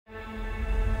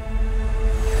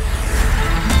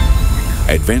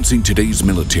Advancing today's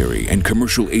military and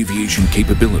commercial aviation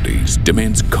capabilities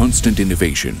demands constant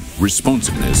innovation,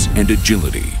 responsiveness, and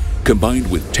agility,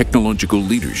 combined with technological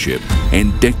leadership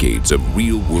and decades of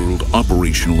real-world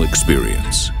operational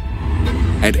experience.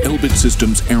 At Elbit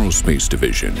Systems Aerospace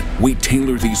Division, we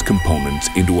tailor these components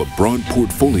into a broad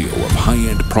portfolio of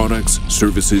high-end products,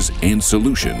 services, and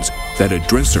solutions that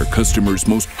address our customers'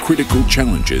 most critical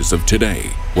challenges of today,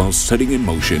 while setting in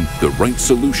motion the right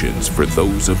solutions for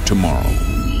those of tomorrow.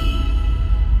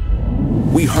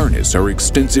 We harness our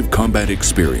extensive combat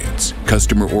experience,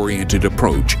 customer-oriented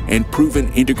approach, and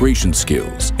proven integration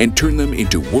skills and turn them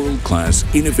into world-class,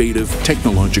 innovative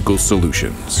technological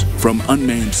solutions. From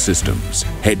unmanned systems,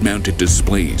 head-mounted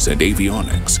displays and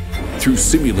avionics, through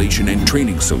simulation and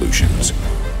training solutions,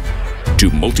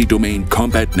 to multi-domain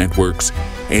combat networks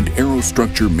and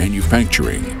aerostructure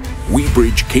manufacturing, we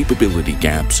bridge capability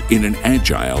gaps in an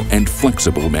agile and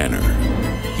flexible manner.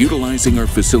 Utilizing our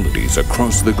facilities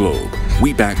across the globe,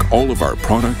 we back all of our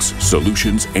products,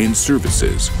 solutions, and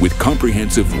services with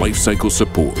comprehensive lifecycle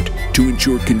support to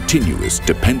ensure continuous,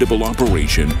 dependable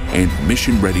operation and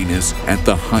mission readiness at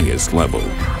the highest level.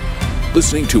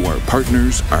 Listening to our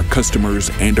partners, our customers,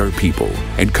 and our people,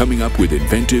 and coming up with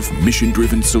inventive,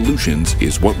 mission-driven solutions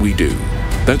is what we do.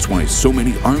 That's why so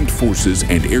many armed forces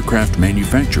and aircraft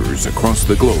manufacturers across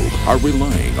the globe are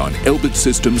relying on Elbit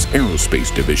Systems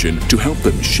Aerospace Division to help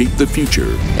them shape the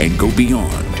future and go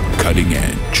beyond cutting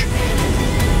edge.